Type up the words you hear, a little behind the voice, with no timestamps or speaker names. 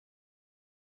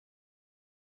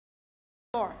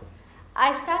more.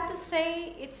 I start to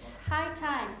say it's high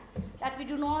time that we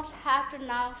do not have to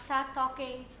now start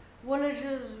talking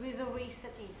villages vis-a-vis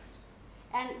cities.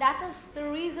 And that is the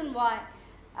reason why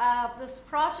this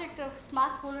project of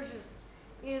smart villages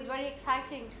is very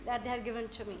exciting that they have given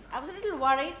to me. I was a little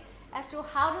worried as to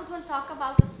how does one talk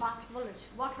about a smart village?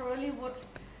 What really would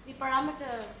the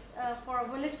parameters for a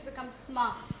village to become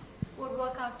smart would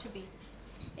work out to be.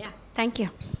 Yeah, thank you.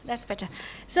 That's better.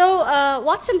 So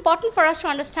what's important for us to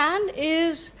understand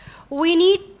is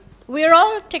we're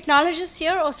all technologists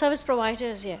here or service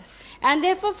providers here. And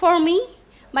therefore, for me,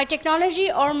 my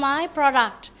technology or my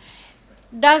product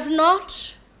does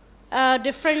not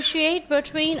differentiate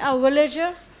between a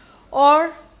villager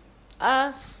or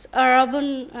a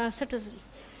urban citizen.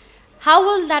 How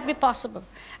will that be possible?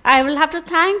 I will have to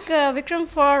thank Vikram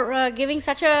for giving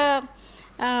such a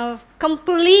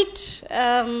complete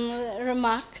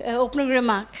opening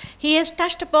remark. He has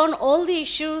touched upon all the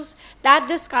issues that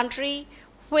this country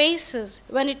faces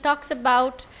when it talks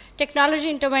about technology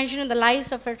intervention in the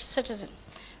lives of its citizen.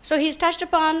 So he's touched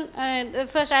upon,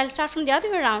 first I'll start from the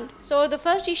other way around. So the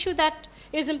first issue that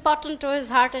is important to his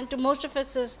heart and to most of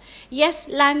us is, yes,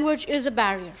 language is a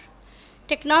barrier.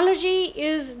 Technology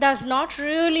does not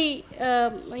really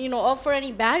offer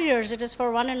any barriers. It is for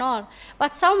one and all.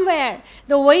 But somewhere,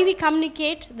 the way we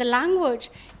communicate, the language,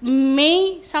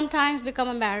 may sometimes become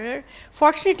a barrier.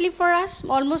 Fortunately for us,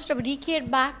 almost a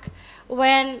decade back,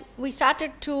 when we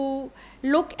started to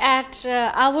look at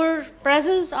our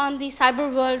presence on the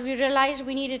cyber world, we realized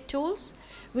we needed tools.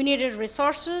 We needed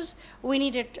resources, we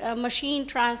needed machine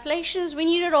translations, we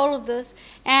needed all of this.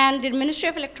 And the Ministry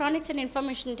of Electronics and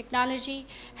Information Technology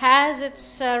has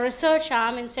its research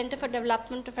arm in Center for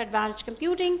Development of Advanced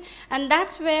Computing, and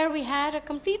that's where we had a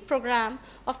complete program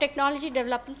of technology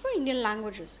development for Indian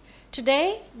languages.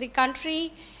 Today, the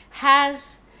country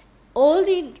has all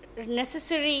the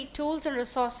necessary tools and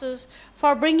resources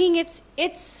for bringing its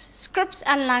scripts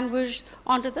and language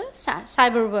onto the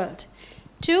cyber world.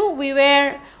 Two, we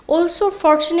were also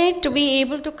fortunate to be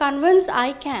able to convince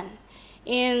ICANN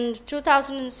in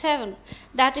 2007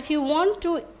 that if you want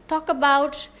to talk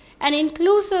about an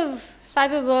inclusive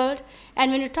cyber world,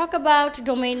 and when you talk about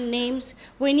domain names,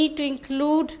 we need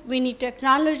to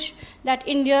acknowledge that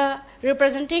India,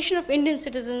 representation of Indian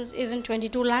citizens is in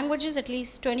 22 languages, at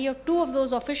least 22 of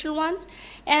those official ones,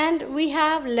 and we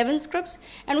have 11 scripts,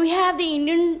 and we have the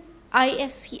Indian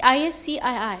ISCII,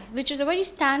 which is a very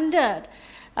standard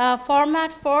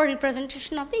format for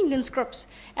representation of the Indian scripts.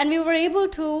 And we were able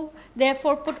to,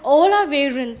 therefore, put all our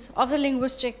variants of the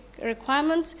linguistic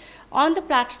requirements on the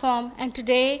platform, and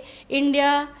today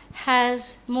India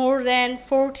has more than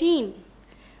 14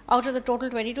 out of the total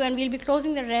 22, and we'll be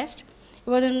closing the rest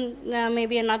within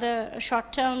maybe another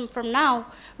short term from now,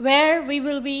 where we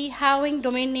will be having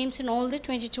domain names in all the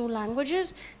 22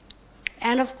 languages.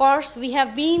 And of course, we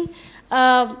have been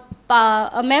a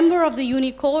member of the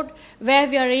Unicode, where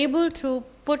we are able to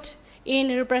put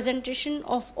in a representation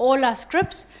of all our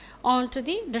scripts onto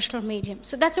the digital medium.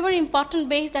 So that's a very important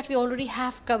base that we already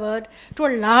have covered to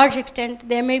a large extent.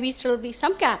 There may still be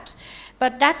some gaps,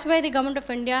 but that's where the Government of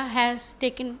India has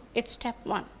taken its step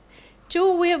one.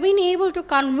 Two, we have been able to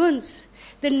convince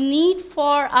the need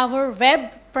for our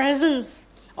web presence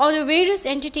or the various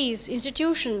entities,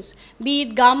 institutions, be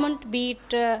it government, be it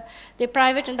the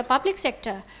private and the public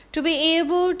sector, to be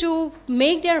able to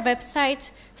make their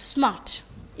websites smart.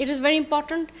 It is very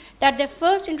important that their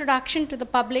first introduction to the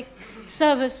public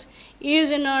service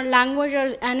is in a language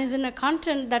and is in a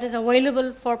content that is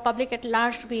available for public at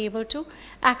large to be able to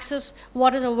access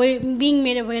what is being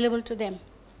made available to them.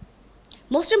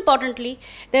 Most importantly,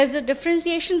 there's a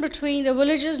differentiation between the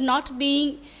villagers not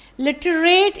being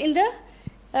literate in the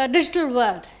digital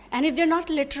world. And if they're not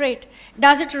literate,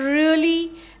 does it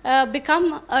really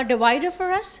become a divider for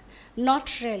us?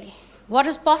 Not really. What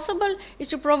is possible is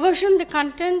to provision the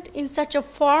content in such a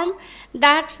form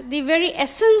that the very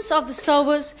essence of the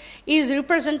service is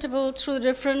representable through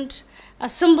different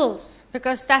symbols,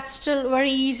 because that's still very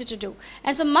easy to do.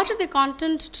 And so much of the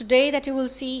content today that you will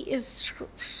see is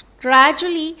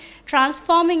gradually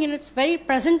transforming in its very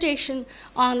presentation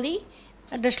on the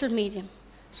digital medium.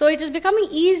 So it is becoming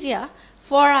easier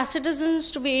for our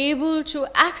citizens to be able to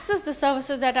access the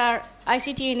services that are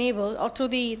ICT enabled or through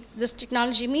this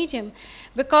technology medium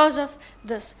because of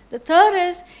this. The third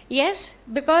is, yes,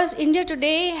 because India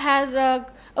today has a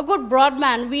good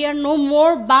broadband, we are no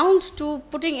more bound to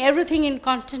putting everything in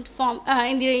content form,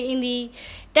 in the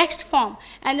text form,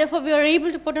 and therefore we are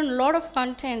able to put in a lot of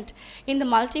content in the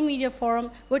multimedia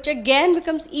forum, which again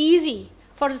becomes easy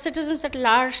for the citizens at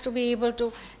large to be able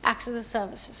to access the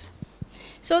services.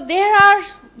 So there are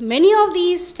many of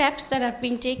these steps that have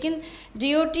been taken.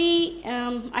 DOT,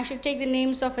 I should take the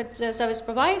names of its service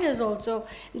providers also.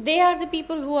 They are the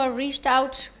people who have reached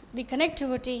out the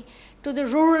connectivity to the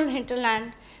rural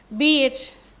hinterland, be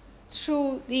it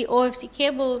through the OFC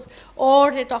cables,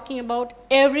 or they're talking about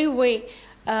every way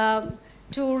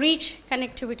to reach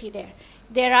connectivity there.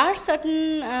 There are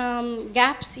certain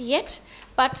gaps yet,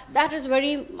 but that is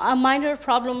a minor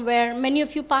problem where many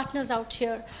of you partners out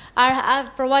here are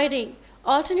providing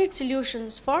alternate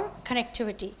solutions for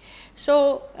connectivity.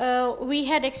 So we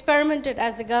had experimented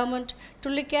as the government to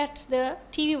look at the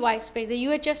TV widespread, the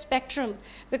UHF spectrum,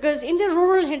 because in the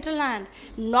rural hinterland,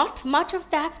 not much of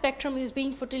that spectrum is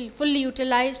being fully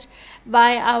utilized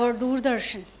by our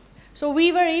Doordarshan. So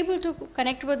we were able to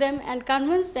connect with them and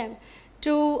convince them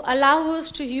to allow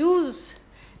us to use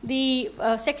the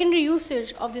secondary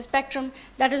usage of the spectrum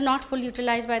that is not fully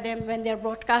utilized by them when they're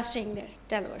broadcasting their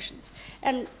televisions.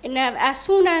 And as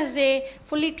soon as they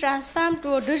fully transform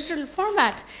to a digital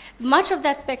format, much of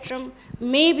that spectrum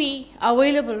may be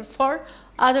available for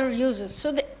other users.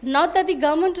 So not that the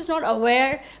government is not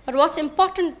aware, but what's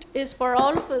important is for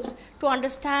all of us to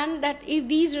understand that if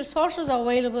these resources are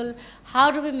available, how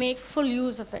do we make full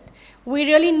use of it? We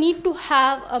really need to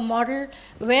have a model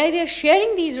where we are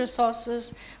sharing these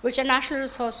resources, which are national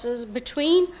resources,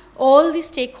 between all the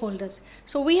stakeholders.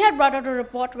 So we had brought out a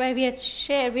report where we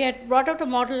had brought out a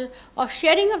model of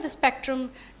sharing of the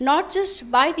spectrum, not just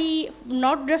for the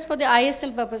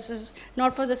ISM purposes,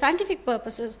 not for the scientific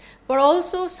purposes, but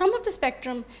also some of the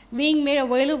spectrum being made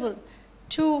available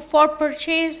for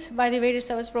purchase by the various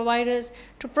service providers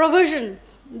to provision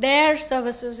their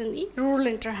services in the rural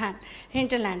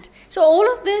hinterland. So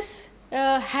all of this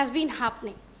has been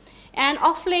happening. And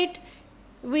of late,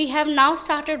 we have now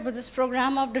started with this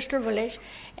program of Digital Village.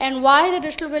 And why the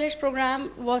Digital Village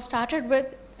program was started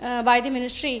with by the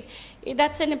ministry,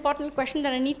 that's an important question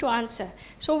that I need to answer.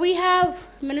 So we have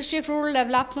Ministry of Rural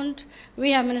Development,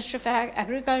 we have Ministry of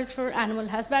Agriculture, Animal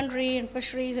Husbandry and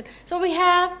Fisheries. So we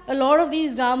have a lot of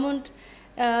these government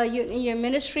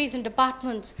ministries and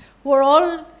departments who are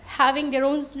all having their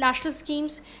own national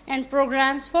schemes and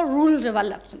programs for rural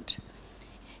development.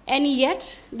 And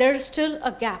yet, there is still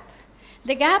a gap.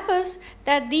 The gap is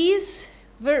that these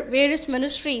various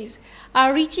ministries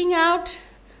are reaching out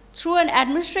through an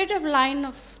administrative line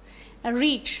of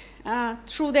reach,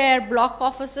 through their block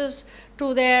offices,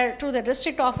 to their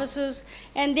district offices,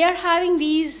 and they are having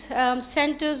these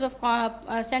centers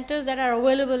that are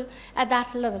available at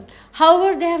that level.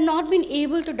 However, they have not been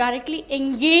able to directly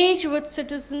engage with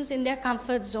citizens in their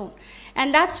comfort zone.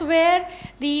 And that's where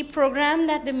the program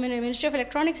that the Ministry of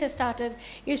Electronics has started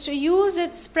is to use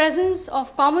its presence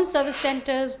of common service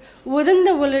centers within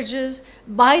the villages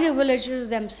by the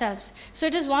villagers themselves. So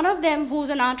it is one of them who's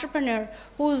an entrepreneur,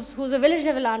 who's a village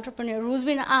level entrepreneur, who's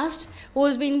been asked,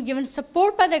 who's been given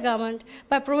support by the government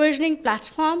by provisioning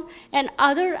platform and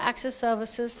other access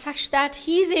services such that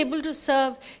he's able to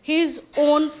serve his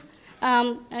own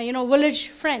village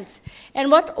friends.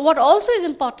 And what also is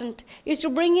important is to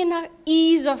bring in an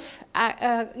ease of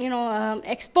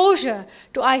exposure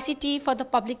to ICT for the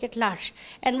public at large.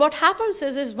 And what happens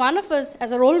is one of us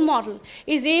as a role model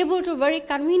is able to very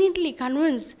conveniently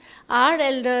convince our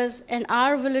elders and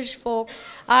our village folks,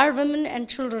 our women and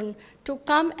children to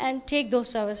come and take those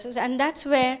services. And that's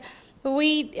where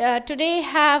we today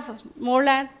have more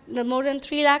than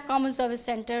 3 lakh common service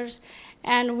centers,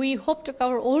 and we hope to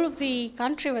cover all of the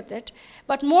country with it.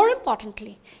 But more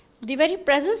importantly, the very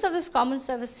presence of this common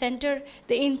service center,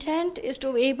 the intent is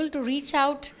to be able to reach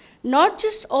out not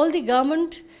just all the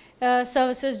government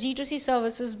services, G2C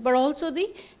services, but also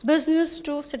the business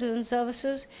to citizen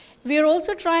services. We are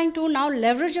also trying to now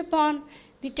leverage upon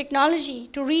the technology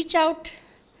to reach out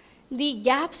the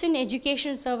gaps in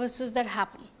education services that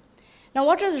happen. Now,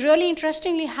 what is really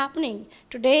interestingly happening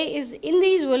today is in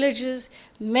these villages,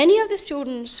 many of the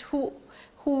students who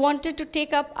wanted to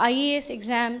take up IAS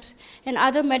exams and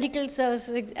other medical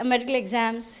services, medical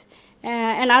exams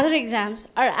and other exams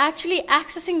are actually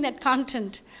accessing that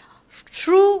content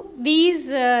through these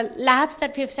labs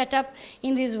that we have set up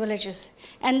in these villages.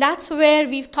 And that's where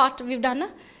we've done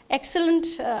an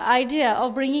excellent idea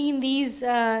of bringing in these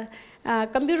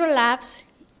computer labs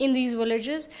in these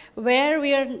villages, where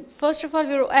we are, first of all,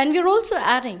 we're also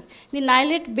adding the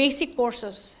NILET basic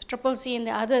courses, CCC and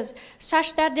the others,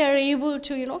 such that they are able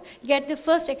to, get the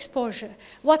first exposure.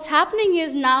 What's happening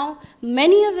is now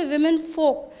many of the women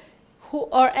folk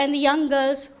and the young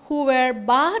girls who were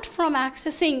barred from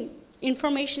accessing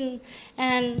information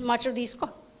and much of these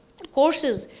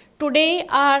courses today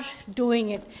are doing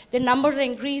it. The numbers are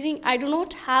increasing. I do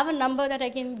not have a number that I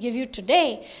can give you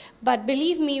today, but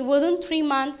believe me, within 3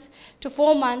 months to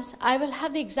 4 months, I will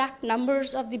have the exact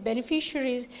numbers of the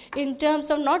beneficiaries in terms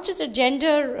of not just a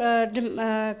gender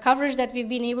coverage that we've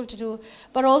been able to do,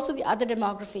 but also the other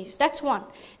demographies. That's one.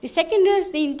 The second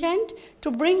is the intent to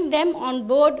bring them on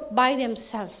board by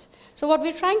themselves. So what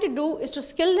we're trying to do is to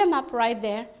skill them up right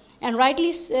there. And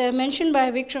rightly mentioned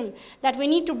by Vikram that we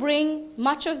need to bring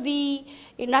much of the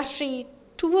industry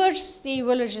towards the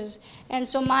villages. And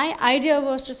so my idea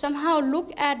was to somehow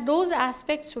look at those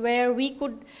aspects where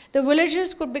the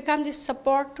villages could become the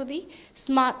support to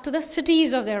the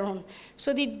cities of their own.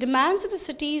 So the demands of the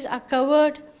cities are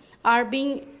covered, are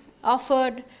being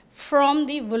offered from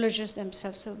the villages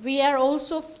themselves. So we are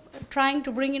also trying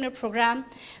to bring in a program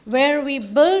where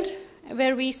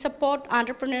we support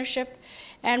entrepreneurship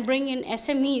and bring in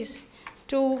SMEs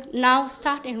to now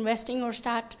start investing or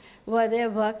start their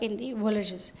work in the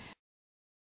villages.